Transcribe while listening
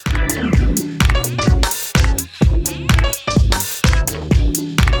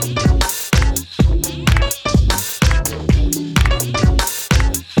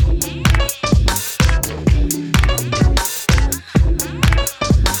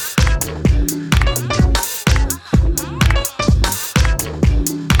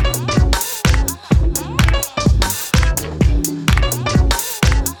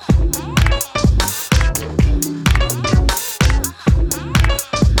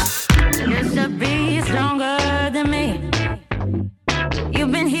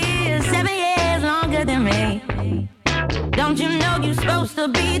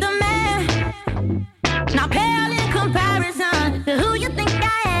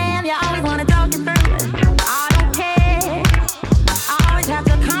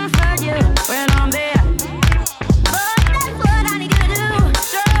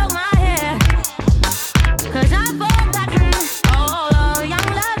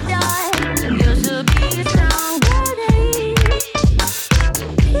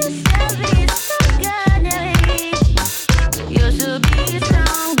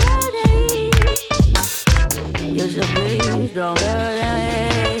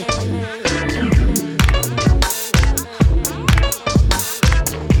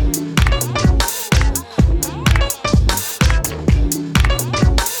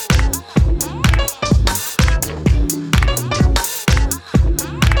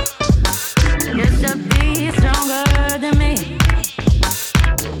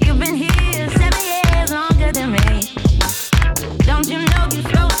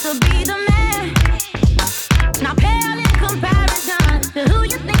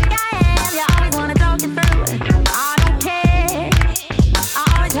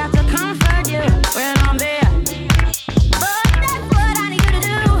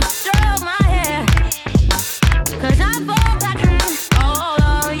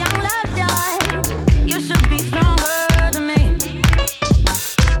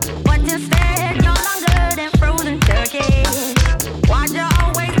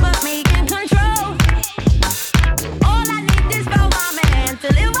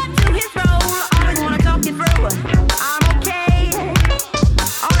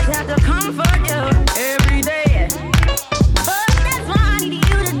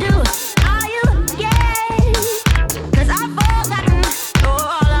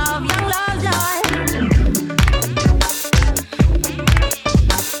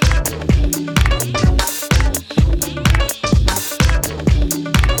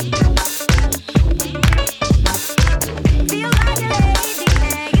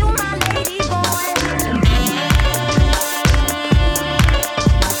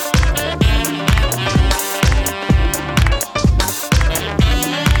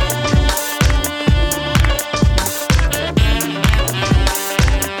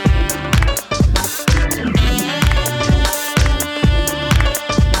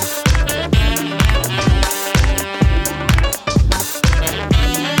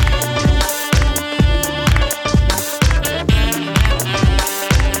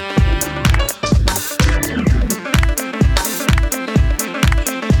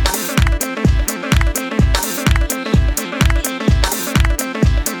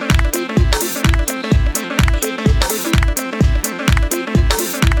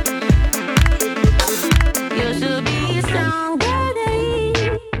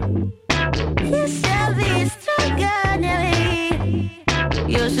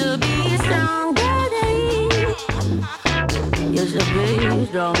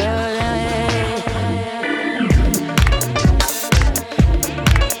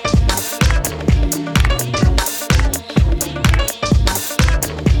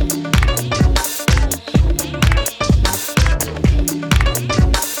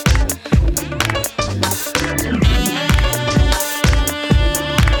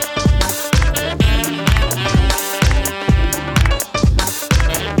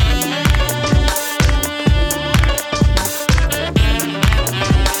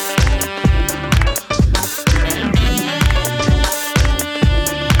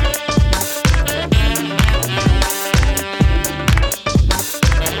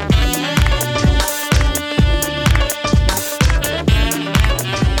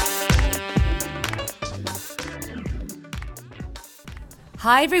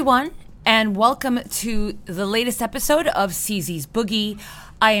Hi, everyone, and welcome to the latest episode of CZ's Boogie.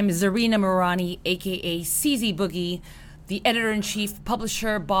 I am Zarina Morani, a.k.a. CZ Boogie, the editor-in-chief,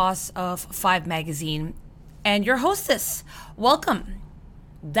 publisher, boss of Five Magazine, and your hostess. Welcome.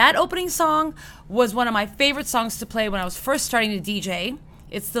 That opening song was one of my favorite songs to play when I was first starting to DJ.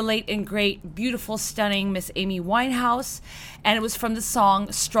 It's the late and great, beautiful, stunning Miss Amy Winehouse, and it was from the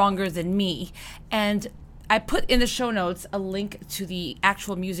song Stronger Than Me. And I put in the show notes a link to the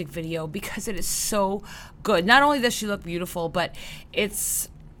actual music video because it is so good. Not only does she look beautiful, but it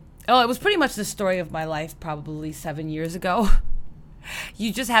was pretty much the story of my life probably 7 years ago.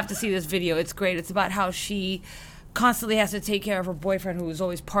 You just have to see this video. It's great. It's about how she constantly has to take care of her boyfriend who is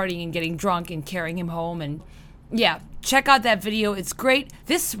always partying and getting drunk and carrying him home. And yeah, check out that video. It's great.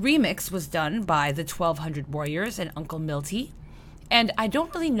 This remix was done by the 1200 Warriors and Uncle Milty. And I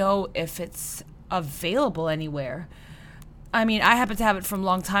don't really know if it's available anywhere. I mean, I happen to have it from a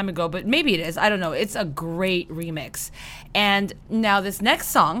long time ago, but maybe it is. I don't know. It's a great remix. And now this next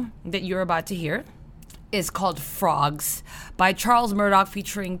song that you're about to hear is called Frogs by Charles Murdoch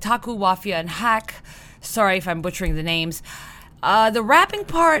featuring Taku Wafia and Hack. Sorry if I'm butchering the names. The rapping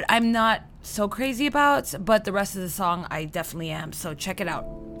part I'm not so crazy about, but the rest of the song I definitely am. So check it out.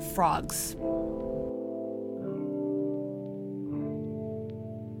 Frogs.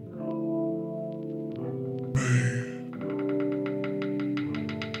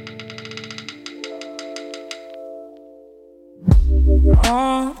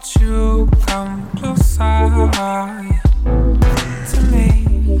 Won't you come closer to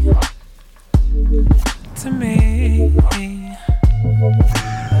me, to me?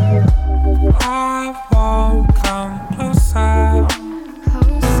 I won't come closer,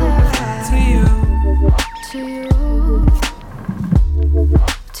 to you,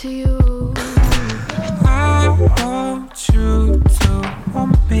 to you. I want you to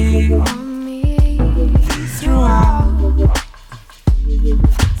want me throughout.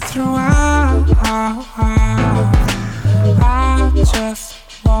 I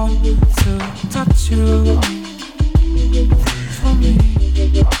just fall to touch you for me.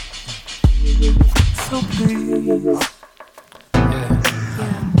 So please.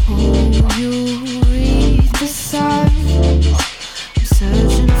 Oh, you read the signs. I'm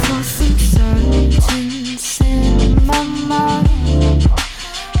searching for some certainty in my mind.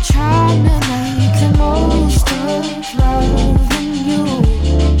 Trying to make the most of loving you.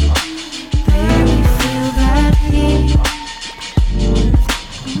 Baby, feel that heat.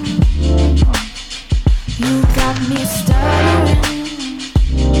 You got me stuttering,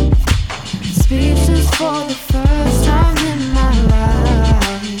 speechless for the first time in my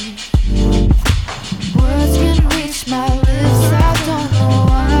life. Words can reach my lips, I don't know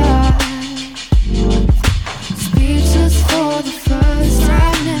why. Speechless for the first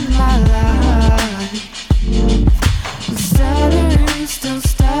time in my life. I'm stuttering, still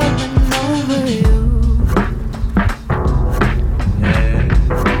stuttering over you.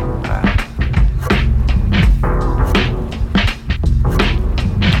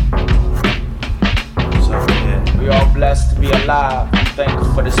 We all blessed to be alive. I'm thankful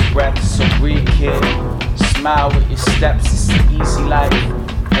for this breath, so breathe, kid. Smile with your steps, it's an easy life.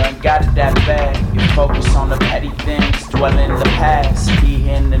 You ain't got it that bad. You focus on the petty things, dwell in the past, be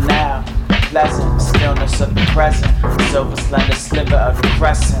here in the now. The pleasant stillness of the present, silver slender sliver of the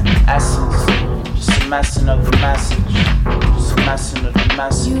crescent essence. Just a messing of the message, just a messing of the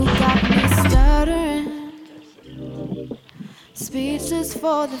message. You got me stuttering, speechless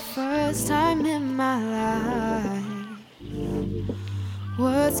for the first time in my life.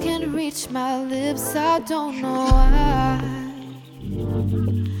 Words can't reach my lips, I don't know why.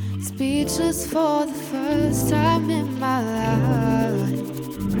 Speechless for the first time in my life.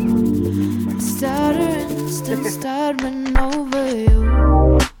 I'm stuttering, still stuttering over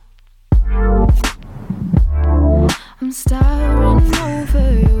you. I'm stuttering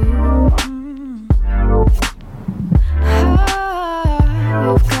over you.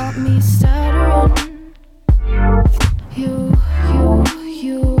 You've got me stuttering.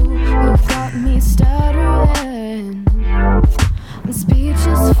 You've got me stuttering. I'm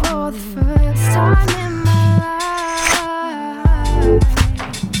speechless for the first time in my life.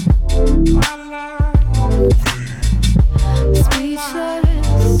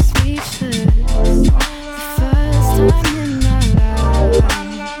 Speechless, speechless. The first time in my life.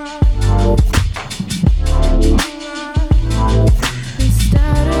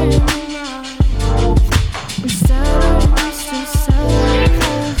 I'm stuttering, still stuttering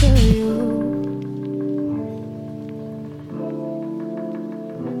over you.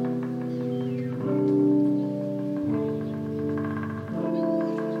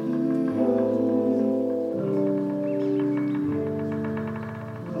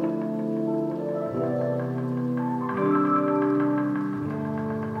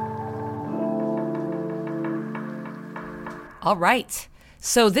 All right.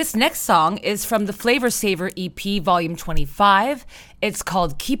 So this next song is from the Flavor Saver EP, Volume 25. It's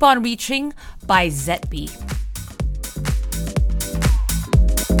called Keep On Reaching by Zetby.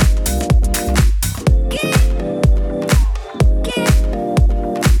 Keep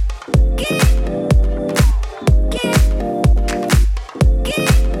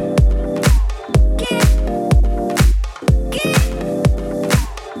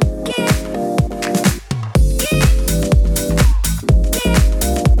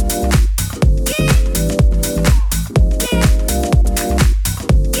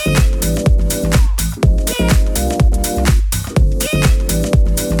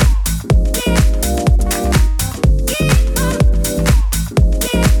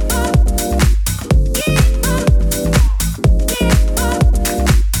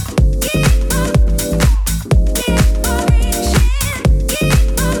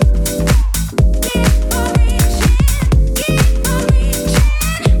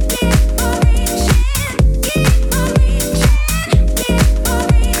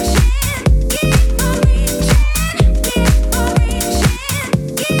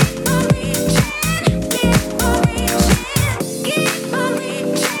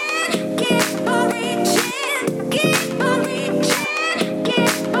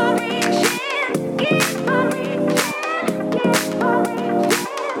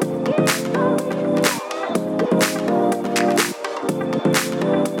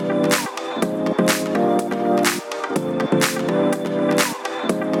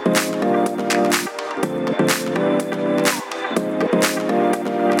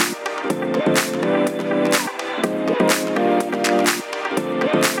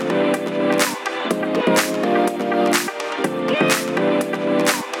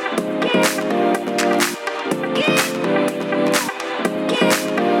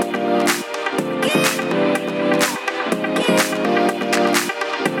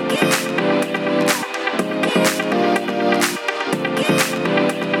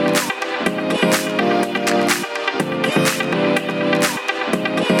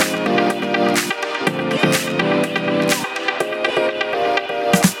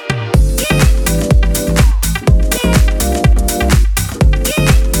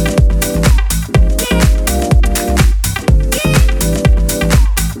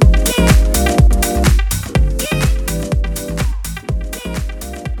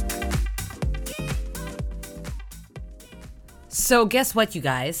So guess what, you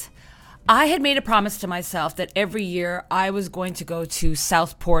guys? I had made a promise to myself that every year I was going to go to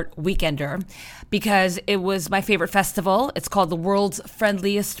Southport Weekender because it was my favorite festival. It's called the World's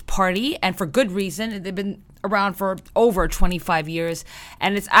Friendliest Party, and for good reason. They've been around for over 25 years,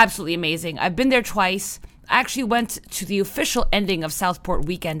 and it's absolutely amazing. I've been there twice. I actually went to the official ending of Southport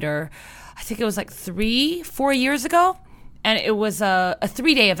Weekender, I think it was like 3-4 years ago, and it was a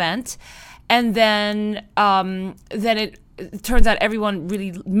 3-day event. And then it turns out everyone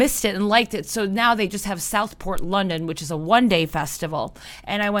really missed it and liked it. So now they just have Southport London, which is a 1-day festival.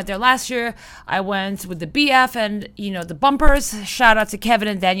 And I went there last year. I went with the BF and, the Bumpers. Shout out to Kevin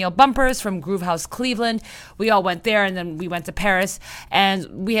and Danielle Bumpers from Groove House Cleveland. We all went there, and then we went to Paris,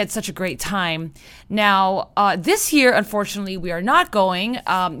 and we had such a great time. Now, this year, unfortunately, we are not going.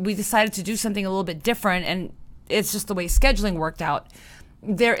 We decided to do something a little bit different, and it's just the way scheduling worked out.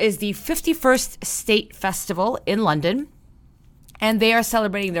 There is the 51st State Festival in London, and they are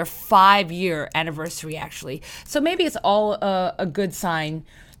celebrating their 5-year anniversary, actually. So maybe it's all a good sign,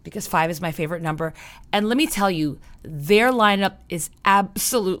 because 5 is my favorite number. And let me tell you, their lineup is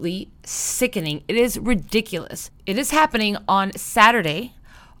absolutely sickening. It is ridiculous. It is happening on Saturday,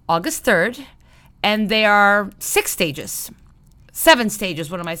 August 3rd, and there are 6 stages. 7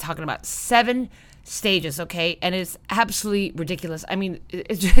 stages, what am I talking about? 7 stages, okay? And it's absolutely ridiculous. I mean,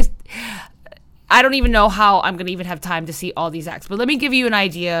 it's just, I don't even know how I'm going to even have time to see all these acts. But let me give you an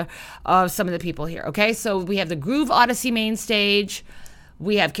idea of some of the people here, okay? So we have the Groove Odyssey main stage.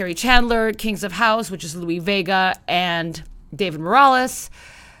 We have Kerry Chandler, Kings of House, which is Louis Vega and David Morales.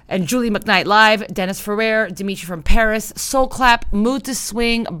 And Julie McKnight live, Dennis Ferrer, Dimitri from Paris, Soul Clap, Mood to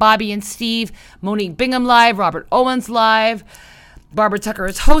Swing, Bobby and Steve, Monique Bingham live, Robert Owens live. Barbara Tucker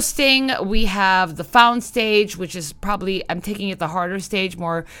is hosting. We have the Found stage, which is probably, I'm taking it the harder stage,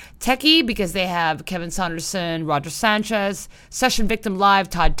 more techie, because they have Kevin Saunderson, Roger Sanchez, Session Victim Live,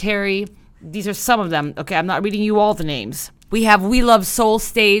 Todd Terry. These are some of them. Okay, I'm not reading you all the names. We have We Love Soul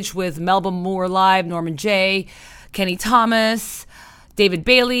stage with Melba Moore live, Norman J., Kenny Thomas, David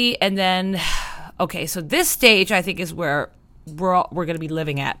Bailey, and then, okay, so this stage I think is where we're going to be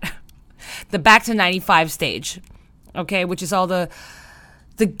living at. The Back to 95 stage. Okay, which is all the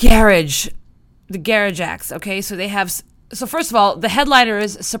garage acts. Okay, so they have. So first of all, the headliner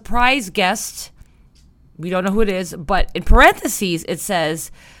is surprise guest. We don't know who it is, but in parentheses it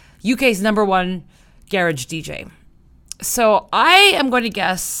says UK's #1 garage DJ. So I am going to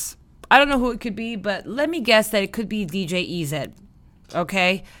guess. I don't know who it could be, but let me guess that it could be DJ EZ.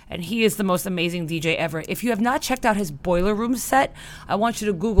 Okay, and he is the most amazing DJ ever. If you have not checked out his Boiler Room set, I want you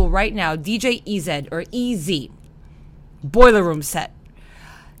to Google right now DJ EZ or EZ. Boiler Room set.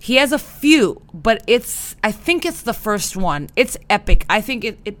 He has a few, but I think it's the first one. It's epic. I think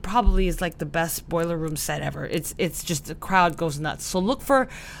it probably is like the best Boiler Room set ever. It's just, the crowd goes nuts. So look for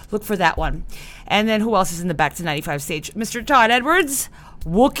that one. And then who else is in the Back to 95 stage? Mr. Todd Edwards,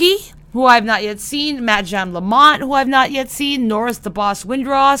 Wookie, who I've not yet seen, Matt Jam Lamont, who I've not yet seen, Norris the Boss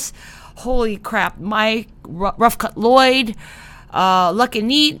Windross, holy crap, Mike, Rough Cut Lloyd, Luck and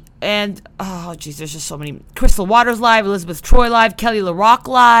Neat, and oh geez, there's just so many. Crystal Waters live, Elizabeth Troy live, Kelly LaRock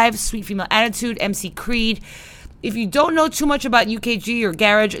live, Sweet Female Attitude, MC Creed. If you don't know too much about UKG or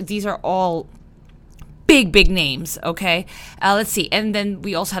Garage, these are all big names, okay? Let's see. And then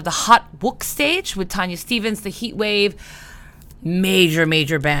we also have the Hot Book stage with Tanya Stevens, the Heat Wave,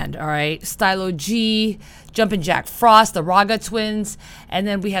 major band, all right? Stylo G, Jumpin' Jack Frost, the Raga Twins, and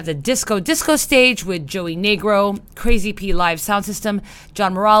then we have the Disco stage with Joey Negro, Crazy P Live Sound System,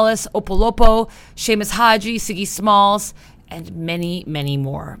 John Morales, Opolopo, Seamus Haji, Siggy Smalls, and many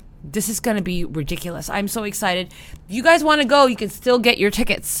more. This is going to be ridiculous. I'm so excited. If you guys want to go, you can still get your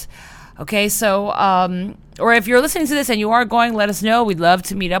tickets. Okay, so, or if you're listening to this and you are going, let us know. We'd love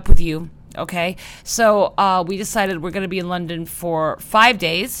to meet up with you. Okay, so we decided we're going to be in London for 5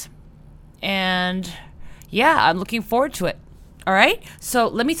 days, and yeah, I'm looking forward to it. All right, so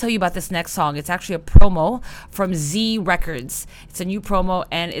let me tell you about this next song. It's actually a promo from Z Records. It's a new promo,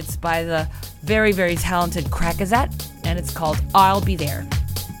 and it's by the very talented Crackazat, and it's called I'll Be There.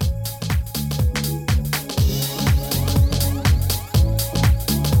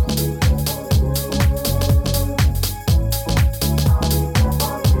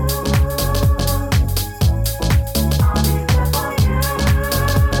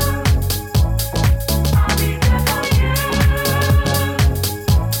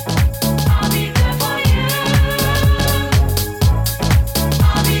 I'll be there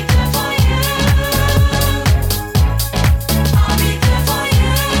for you.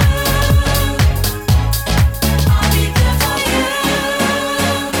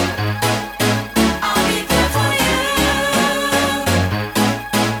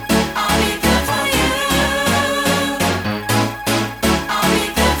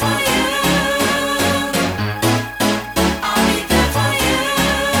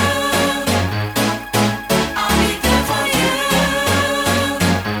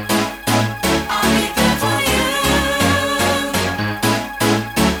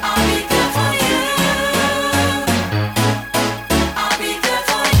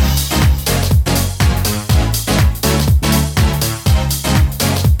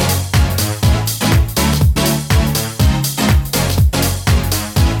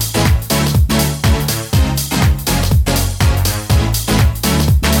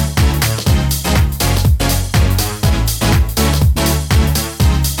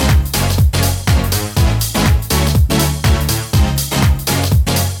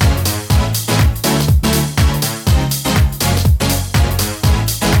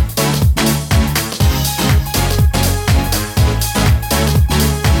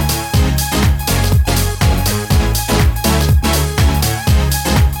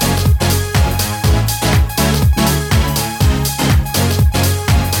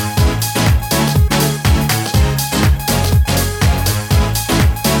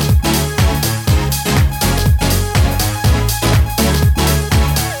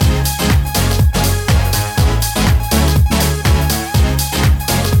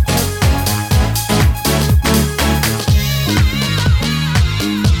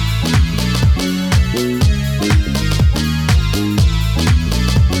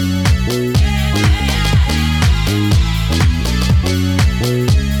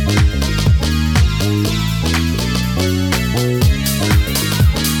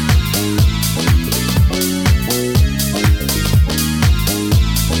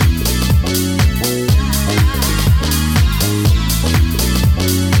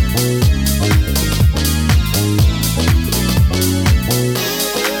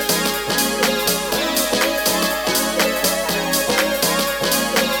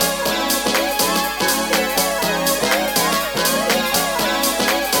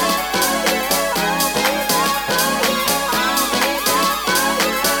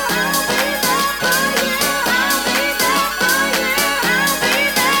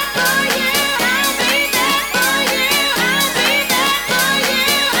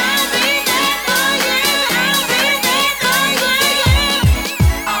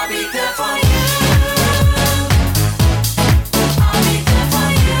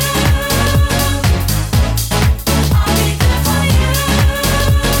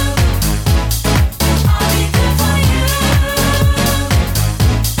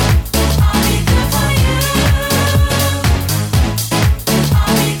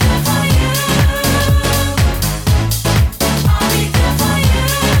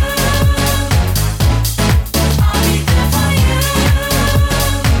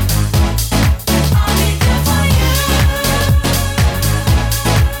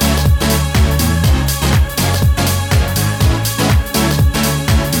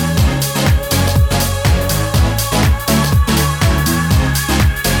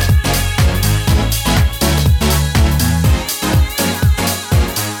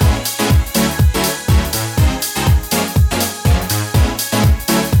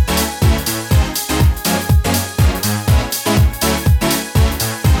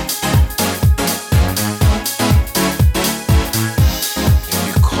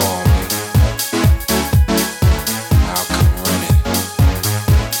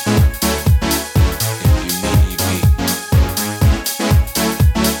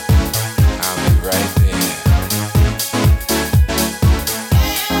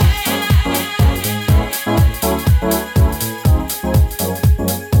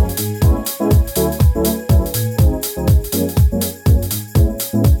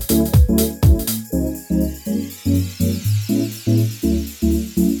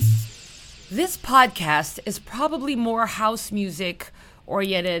 this podcast is probably more house music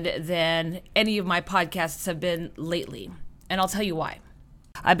oriented than any of my podcasts have been lately. And I'll tell you why.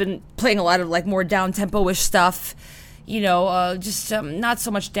 I've been playing a lot of like more down-tempo-ish stuff, just not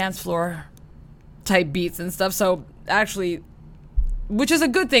so much dance floor type beats and stuff. So actually, which is a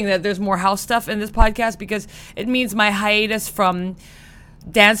good thing that there's more house stuff in this podcast, because it means my hiatus from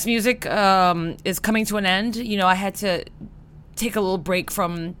dance music is coming to an end. I had to take a little break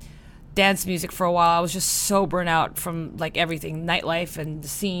from dance music for a while. I was just so burnt out from like everything, nightlife and the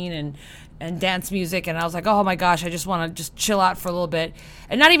scene and dance music, and I was like, oh my gosh, I just want to just chill out for a little bit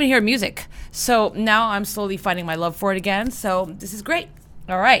and not even hear music. So now I'm slowly finding my love for it again, so this is great.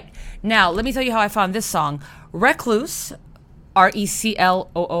 All right, now let me tell you how I found this song. Recloose,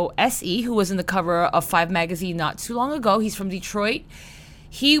 Recloose, who was in the cover of Five magazine not too long ago. He's from Detroit.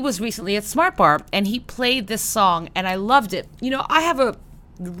 He was recently at Smart Bar and he played this song and I loved it. I have a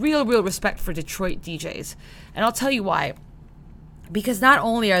real respect for Detroit DJs, and I'll tell you why. Because not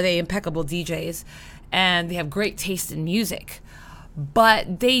only are they impeccable DJs and they have great taste in music,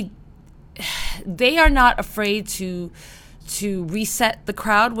 but they are not afraid to reset the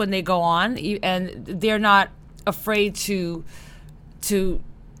crowd when they go on, and they're not afraid to I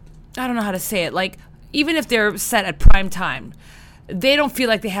don't know how to say it, like even if they're set at prime time, they don't feel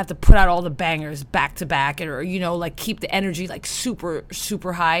like they have to put out all the bangers back to back, or like keep the energy like super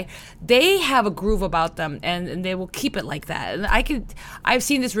high. They have a groove about them, and they will keep it like that. And I've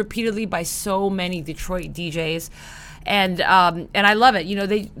seen this repeatedly by so many Detroit DJs, and I love it.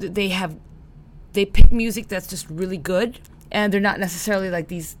 They pick music that's just really good, and they're not necessarily like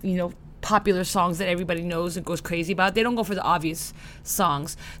these popular songs that everybody knows and goes crazy about. They don't go for the obvious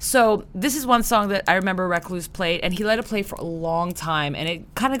songs. So this is one song that I remember Recloose played, and he let it play for a long time, and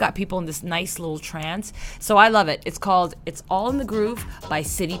it kind of got people in this nice little trance. So I love it. It's called It's All in the Groove by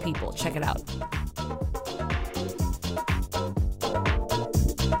City People. Check it out.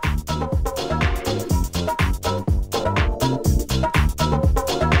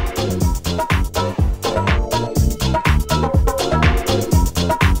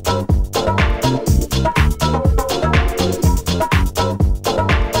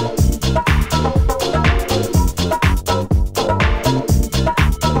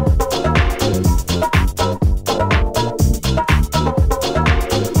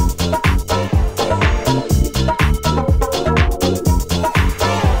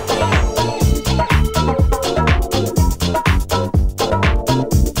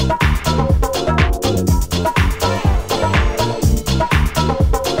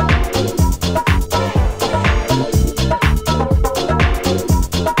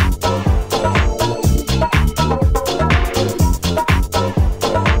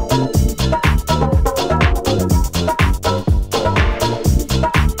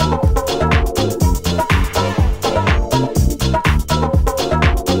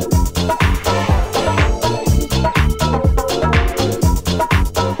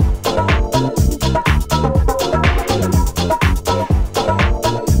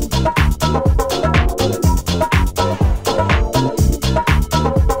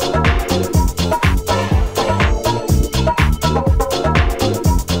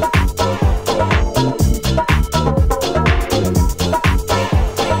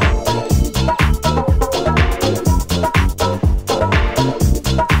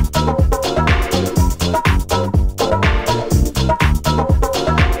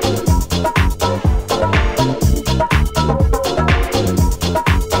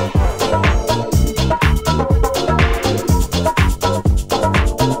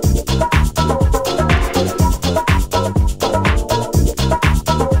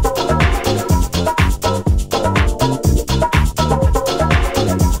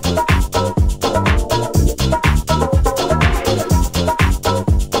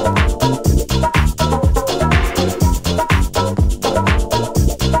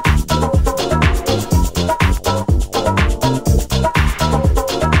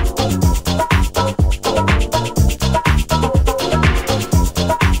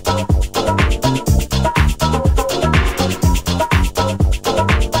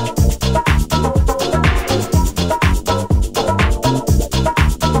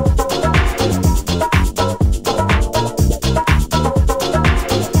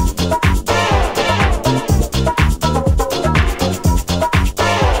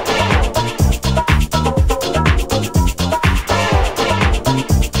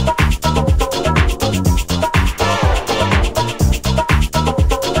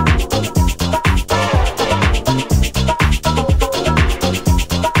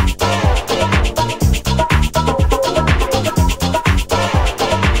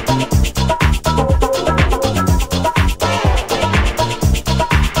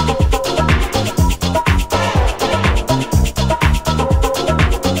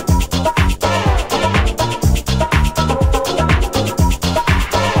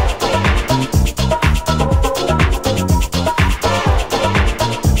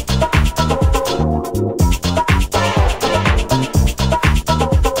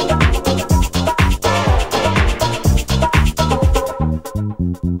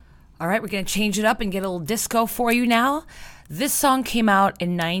 All right, we're going to change it up and get a little disco for you now. This song came out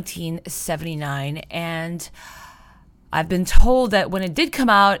in 1979, and I've been told that when it did come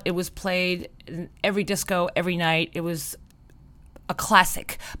out, it was played in every disco every night. It was a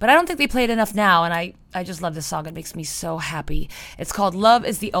classic, but I don't think they play it enough now, and I just love this song. It makes me so happy. It's called Love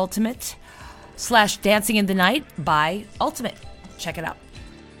is the Ultimate / Dancing in the Night by Ultimate. Check it out.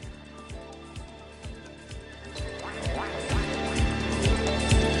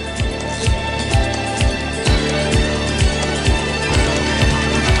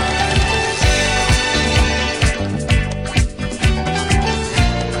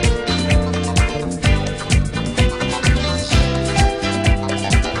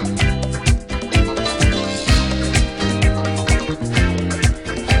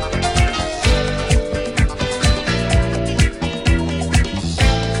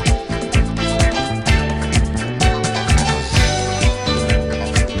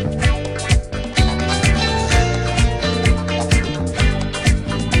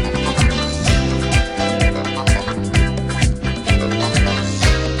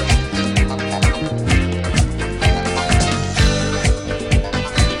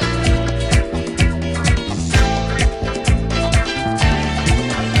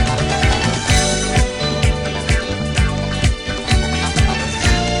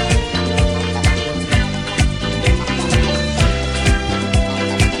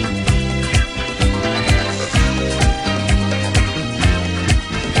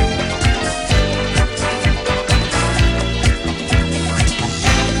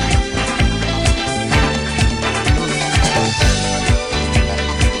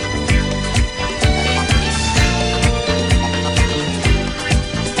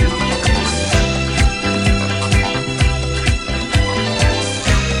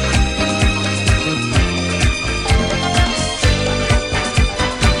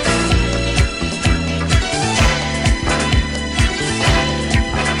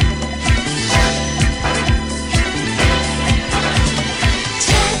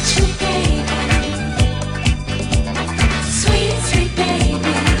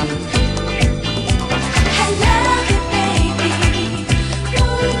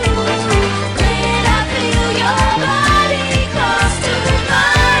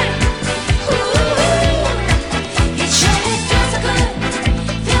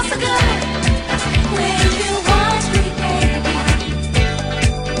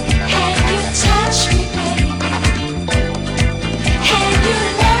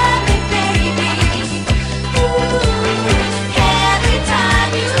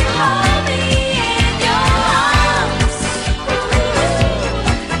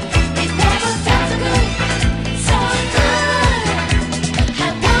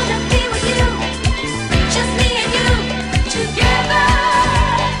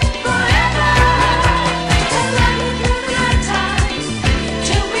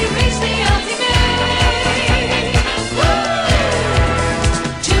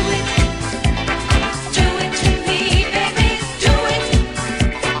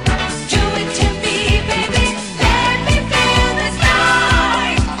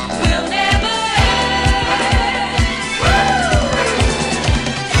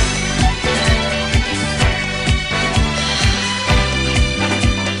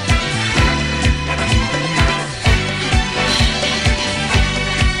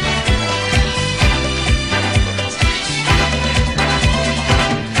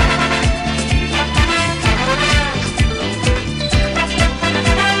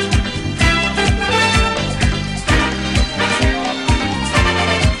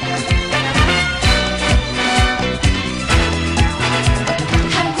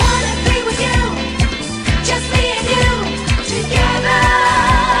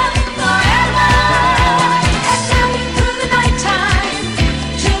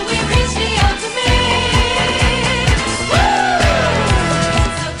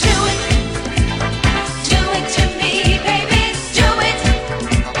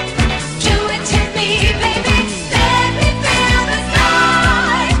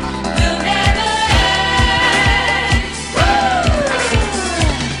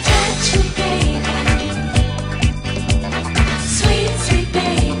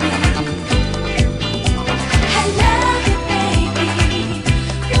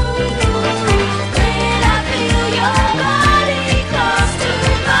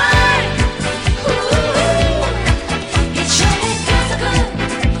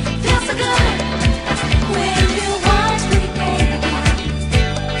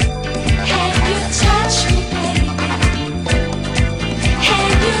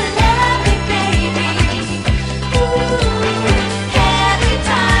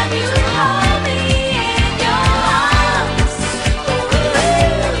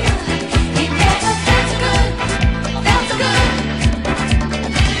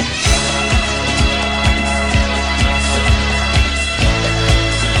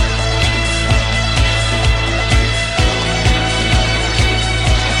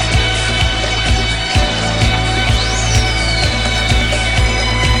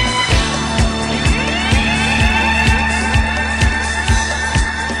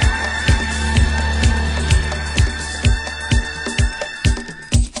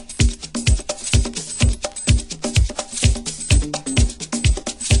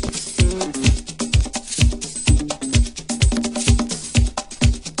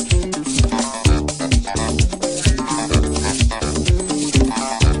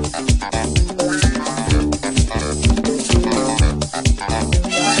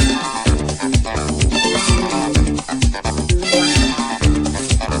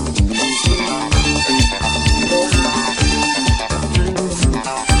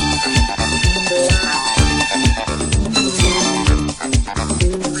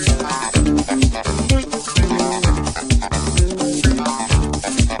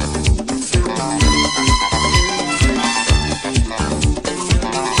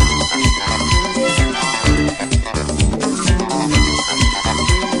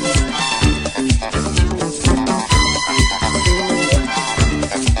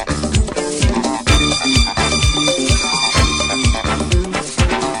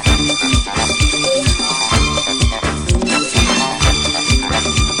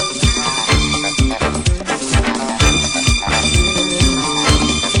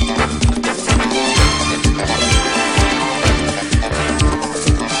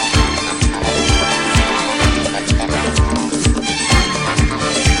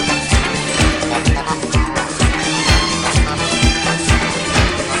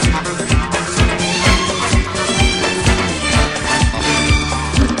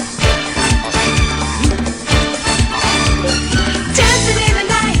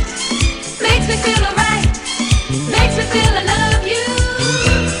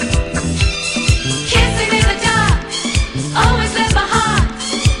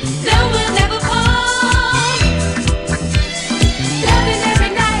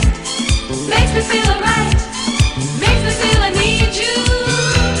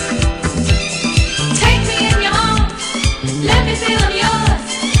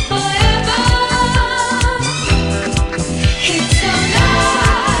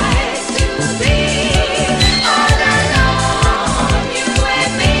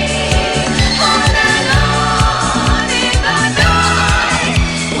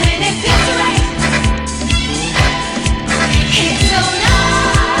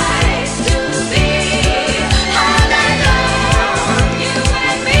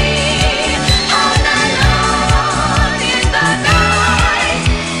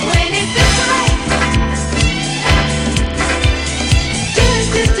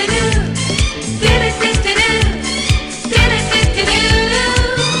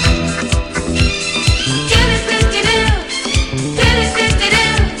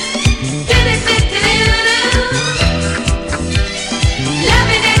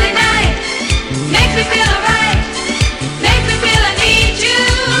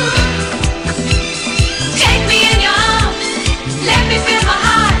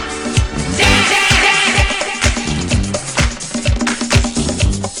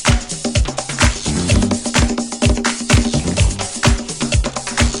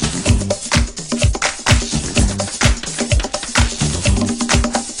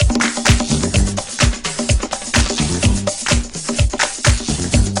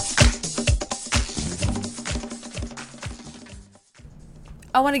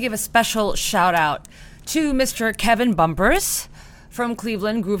 want to give a special shout out to Mr. Kevin Bumpers from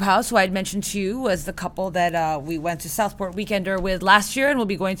Cleveland Groove House, who I'd mentioned to you was the couple that we went to Southport Weekender with last year and we'll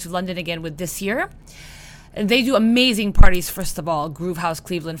be going to London again with this year. And they do amazing parties, first of all, Groove House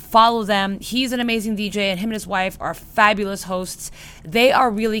Cleveland. Follow them. He's an amazing DJ, and him and his wife are fabulous hosts. They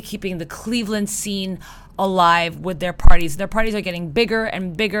are really keeping the Cleveland scene alive with their parties. Their parties are getting bigger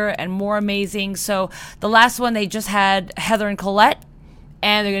and bigger and more amazing. So the last one, they just had Heather and Colette,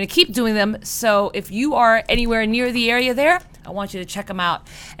 and they're going to keep doing them. So if you are anywhere near the area there, I want you to check them out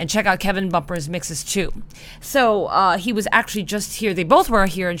and check out Kevin Bumper's mixes too. So he was actually just here. They both were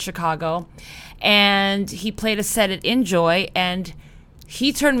here in Chicago, and he played a set at Enjoy, and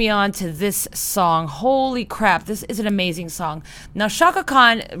he turned me on to this song. Holy crap, this is an amazing song. Now, Shaka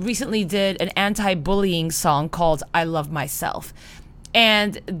Khan recently did an anti-bullying song called I Love Myself,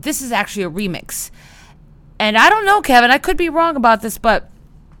 and this is actually a remix. And I don't know, Kevin, I could be wrong about this, but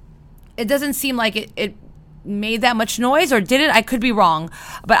it doesn't seem like it made that much noise, or did it? I could be wrong,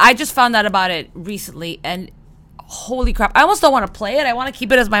 but I just found out about it recently, and holy crap, I almost don't want to play it. I want to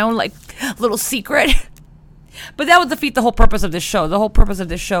keep it as my own like little secret. But that would defeat the whole purpose of this show. The whole purpose of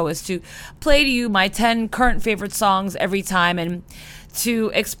this show is to play to you my 10 current favorite songs every time, and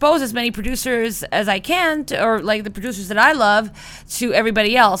to expose as many producers as I can, or like the producers that I love, to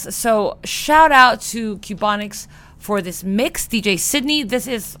everybody else. So shout out to Cubonics for this mix. DJ Sydney, this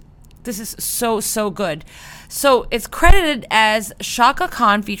is so good. So it's credited as Shaka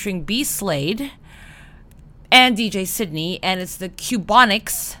Khan featuring B Slade and DJ Sydney, and it's the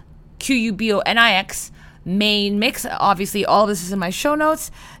Cubonics, Qubonix main mix. Obviously, all of this is in my show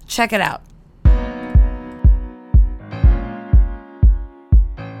notes. Check it out.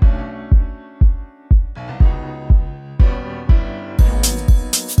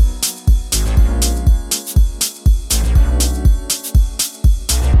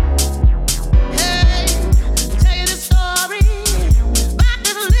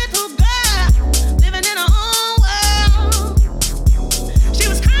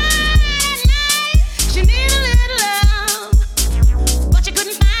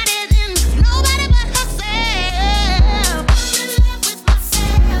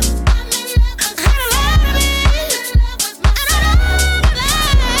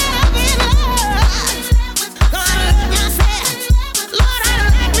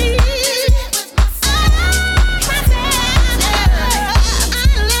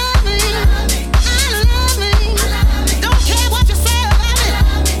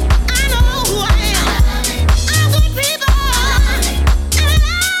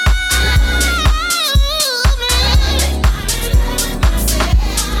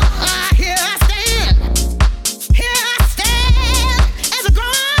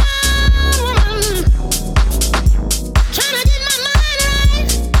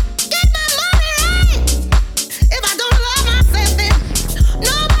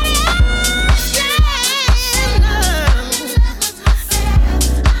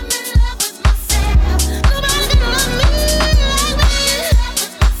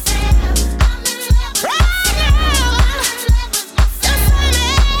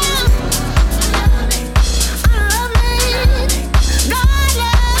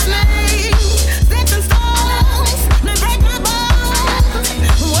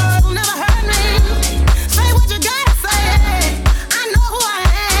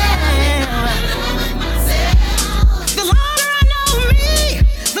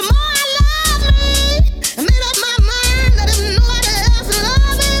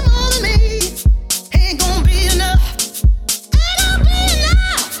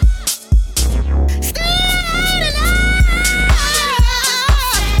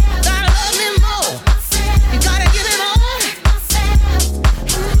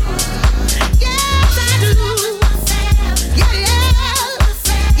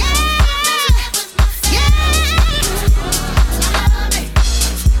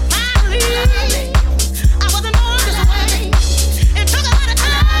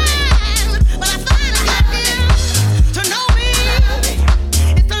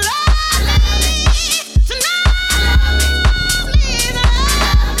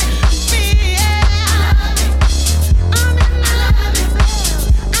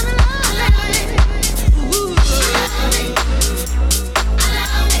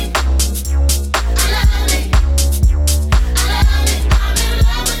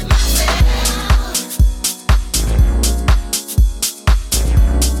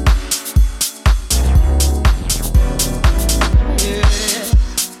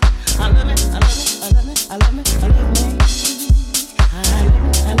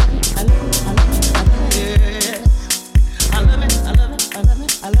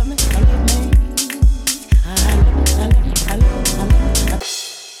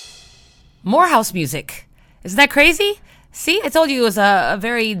 more house music. Isn't that crazy? See, I told you it was a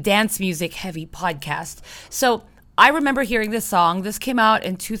very dance music heavy podcast. So I remember hearing this song. This came out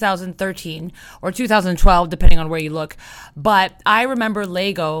in 2013 or 2012, depending on where you look. But I remember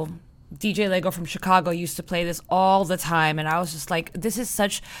Lego, DJ Lego from Chicago, used to play this all the time. And I was just like, this is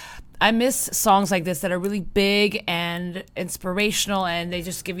such... I miss songs like this that are really big and inspirational, and they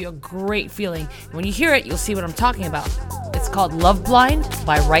just give you a great feeling. When you hear it, you'll see what I'm talking about. It's called Love Blind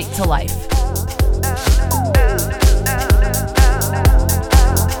by Right to Life.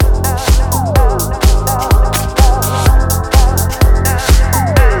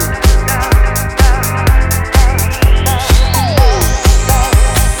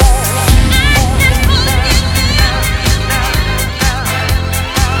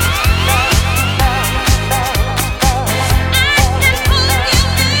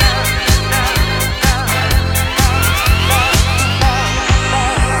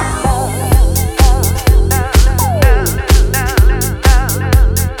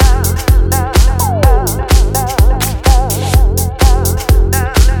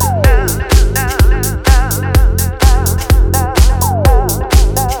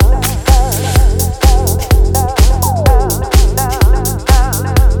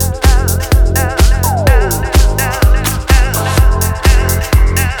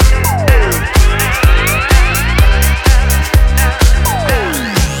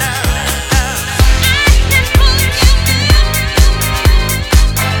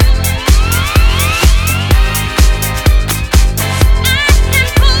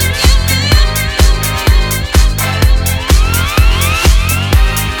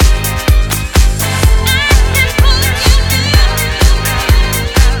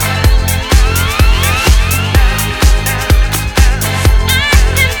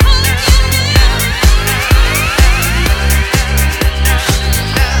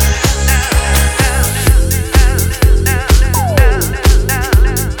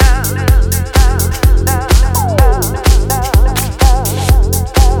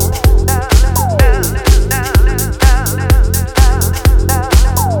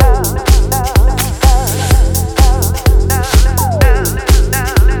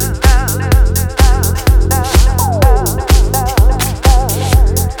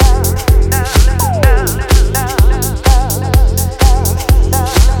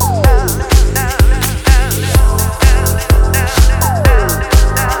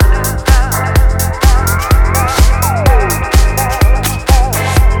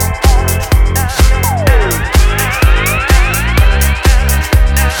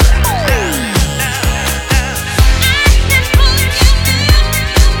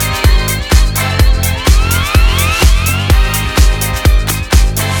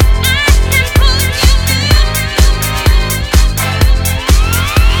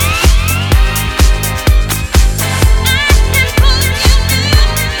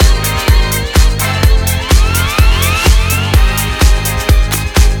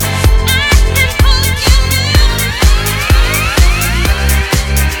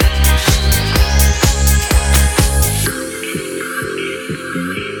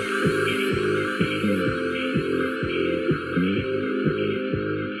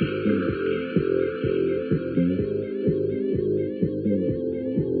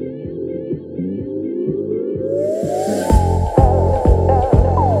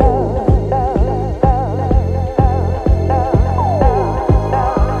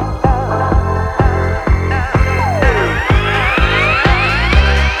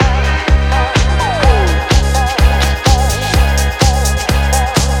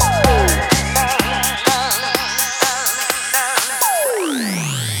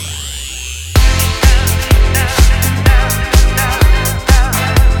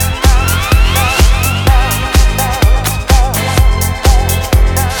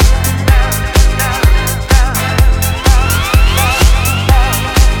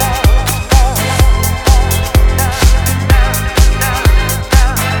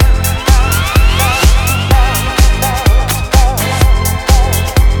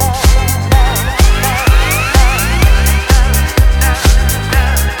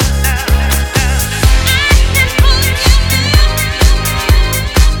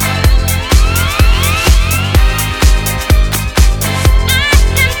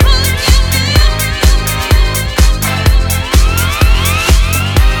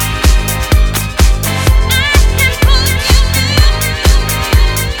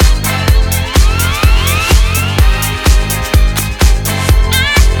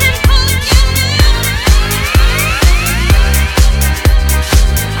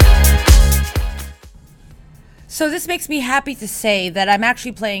 So this makes me happy to say that I'm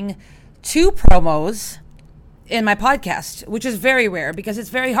actually playing 2 promos in my podcast, which is very rare because it's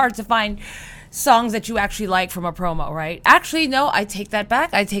very hard to find songs that you actually like from a promo, right? Actually, no, I take that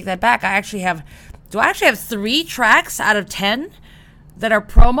back. I actually have 3 tracks out of 10 that are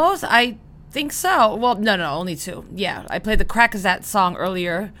promos? I think so. Well, no, only 2. Yeah, I played the Crack Is That song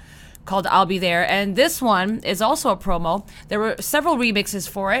earlier called I'll Be There, and this one is also a promo. There were several remixes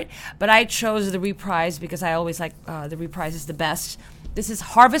for it, but I chose the reprise because I always like the reprise is the best. This is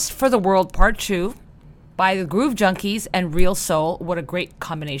Harvest for the World Part 2 by the Groove Junkies and Real Soul. What a great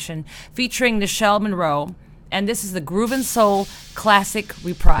combination. Featuring Nichelle Monroe. And this is the Groove and Soul Classic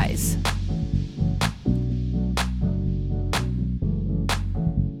Reprise.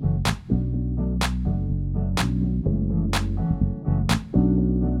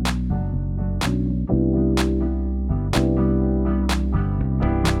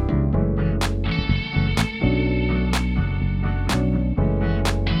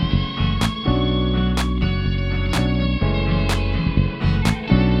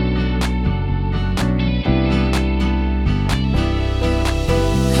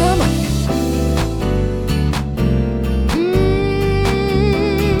 Come on.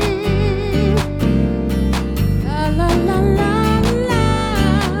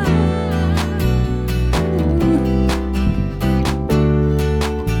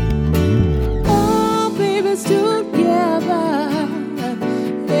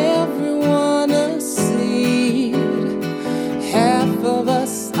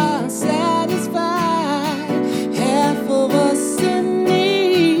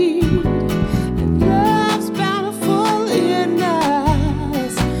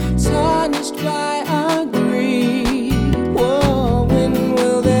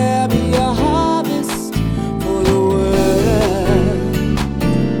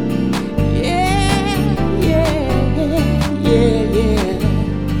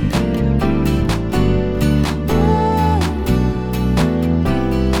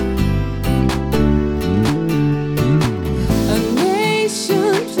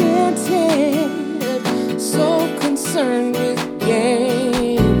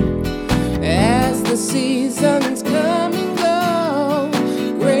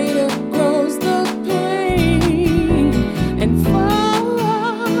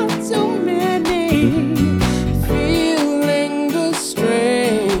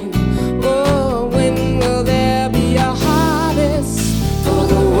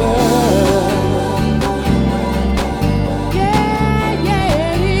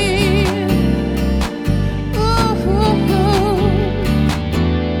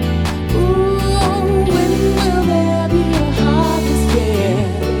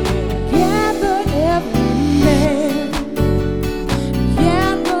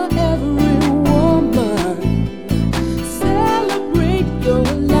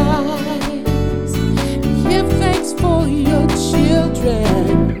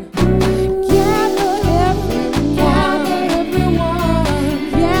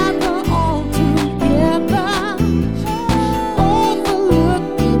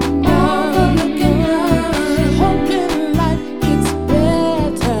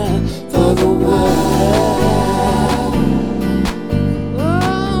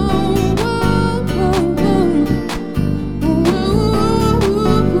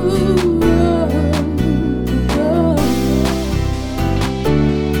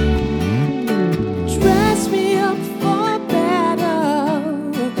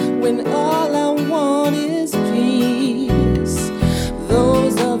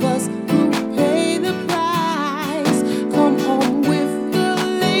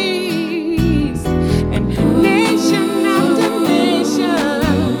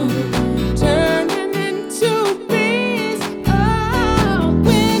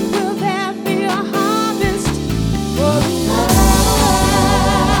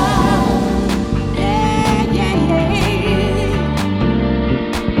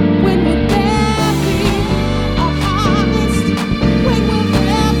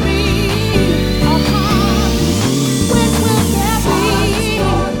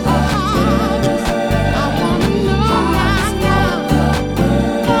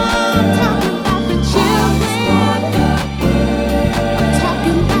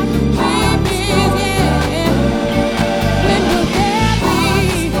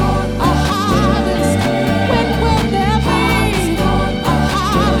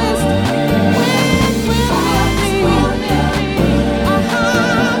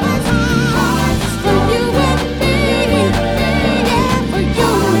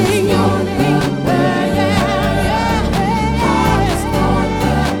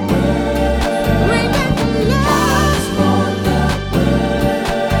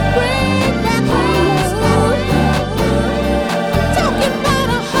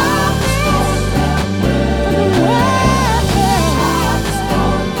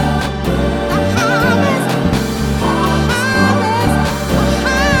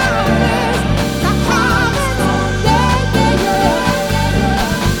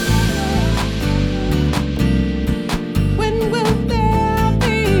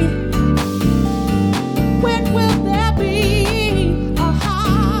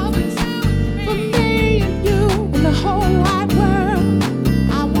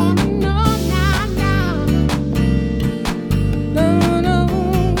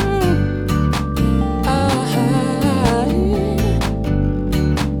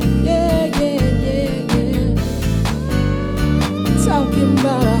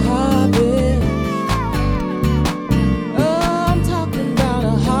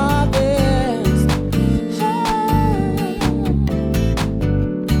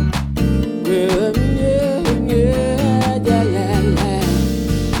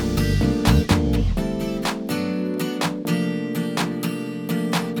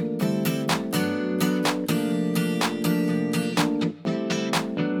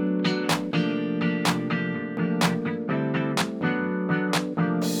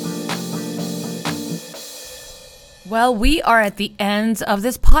 Well, we are at the end of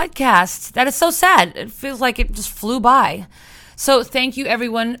this podcast. That is so sad. It feels like it just flew by. So thank you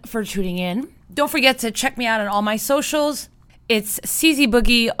everyone for tuning in. Don't forget to check me out on all my socials. It's CZ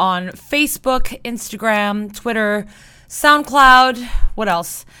Boogie on Facebook, Instagram, Twitter, SoundCloud. What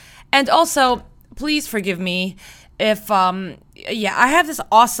else? And also, please forgive me if, I have this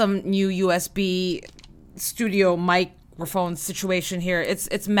awesome new USB studio microphone situation here.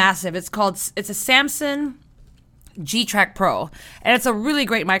 It's massive. It's a Samson G-Track Pro, and it's a really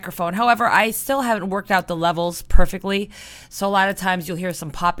great microphone. However, I still haven't worked out the levels perfectly, so a lot of times you'll hear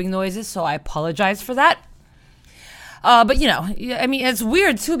some popping noises, so I apologize for that. But it's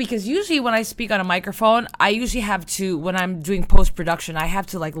weird too, because usually when I speak on a microphone, I usually have to, when I'm doing post-production, I have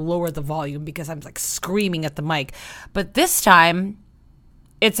to like lower the volume because I'm like screaming at the mic. But this time,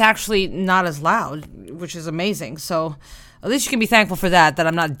 it's actually not as loud, which is amazing. So at least you can be thankful for that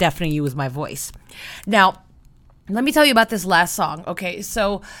I'm not deafening you with my voice. Now, let me tell you about this last song. Okay,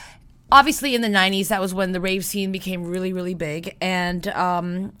 so obviously in the 90s, that was when the rave scene became really, really big. And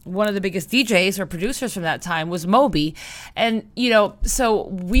one of the biggest DJs or producers from that time was Moby. And, so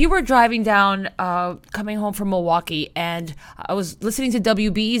we were driving down, coming home from Milwaukee, and I was listening to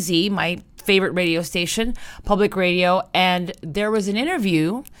WBEZ, my favorite radio station, public radio, and there was an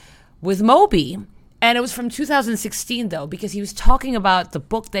interview with Moby. And it was from 2016, though, because he was talking about the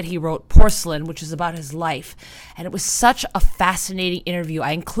book that he wrote, Porcelain, which is about his life. And it was such a fascinating interview.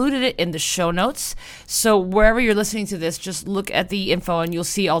 I included it in the show notes. So wherever you're listening to this, just look at the info and you'll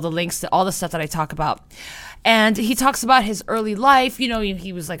see all the links to all the stuff that I talk about. And he talks about his early life.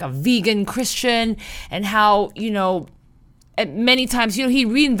 He was like a vegan Christian, and how, at many times, he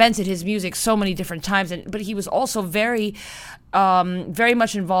reinvented his music so many different times. But he was also very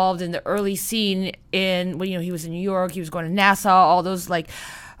much involved in the early scene when he was in New York. He was going to Nassau, all those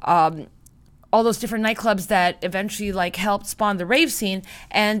different nightclubs that eventually helped spawn the rave scene.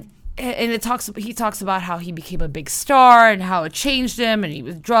 And he talks about how he became a big star and how it changed him, and he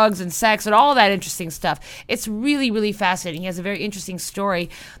was drugs and sex and all that interesting stuff. It's really, really fascinating. He has a very interesting story.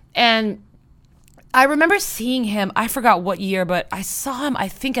 And I remember seeing him, I forgot what year, but I saw him, I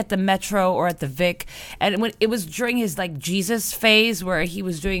think, at the Metro or at the Vic. And when it was during his Jesus phase, where he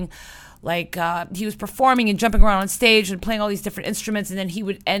was doing he was performing and jumping around on stage and playing all these different instruments, and then he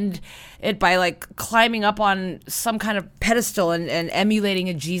would end it by climbing up on some kind of pedestal and emulating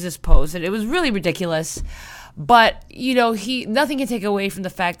a Jesus pose. And it was really ridiculous. But, nothing can take away from the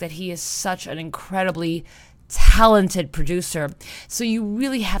fact that he is such an incredibly talented producer. So you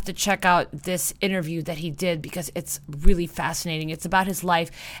really have to check out this interview that he did, because it's really fascinating. It's about his life,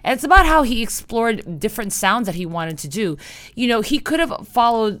 and it's about how he explored different sounds that he wanted to do. He could have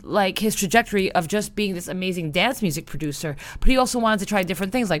followed his trajectory of just being this amazing dance music producer, but he also wanted to try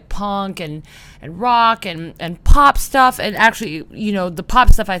different things like punk and rock and pop stuff. And actually, the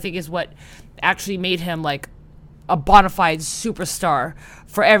pop stuff, I think, is what actually made him a bona fide superstar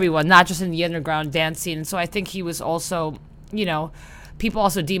for everyone, not just in the underground dance scene. And so I think he was also, people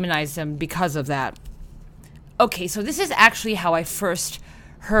also demonized him because of that. Okay, so this is actually how I first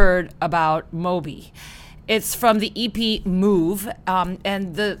heard about Moby. It's from the EP Move,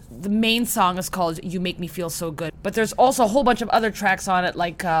 and the main song is called You Make Me Feel So Good. But there's also a whole bunch of other tracks on it,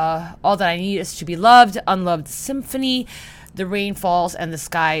 like All That I Need Is To Be Loved, Unloved Symphony, The Rain Falls, and The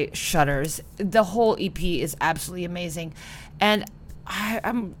Sky Shudders. The whole EP is absolutely amazing. And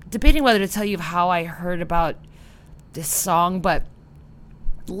I'm debating whether to tell you how I heard about this song, but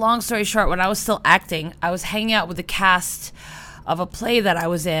long story short, when I was still acting, I was hanging out with the cast of a play that I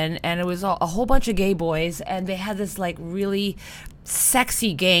was in, and it was a whole bunch of gay boys, and they had this really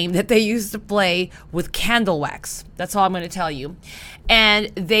sexy game that they used to play with candle wax. That's all I'm going to tell you. And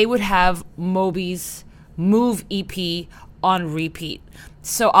they would have Moby's Move EP on repeat.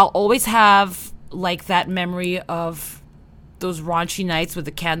 So I'll always have that memory of those raunchy nights with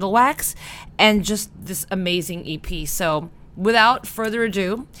the candle wax and just this amazing EP. So without further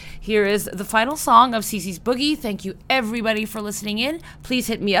ado, here is the final song of CC's Boogie. Thank you everybody for listening in. Please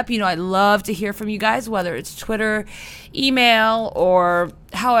hit me up. I love to hear from you guys, whether it's Twitter, email, or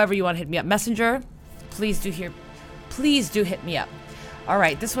however you want to hit me up. Messenger. Please do hit me up. All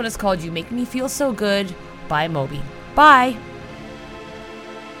right, this one is called You Make Me Feel So Good by Moby. Bye.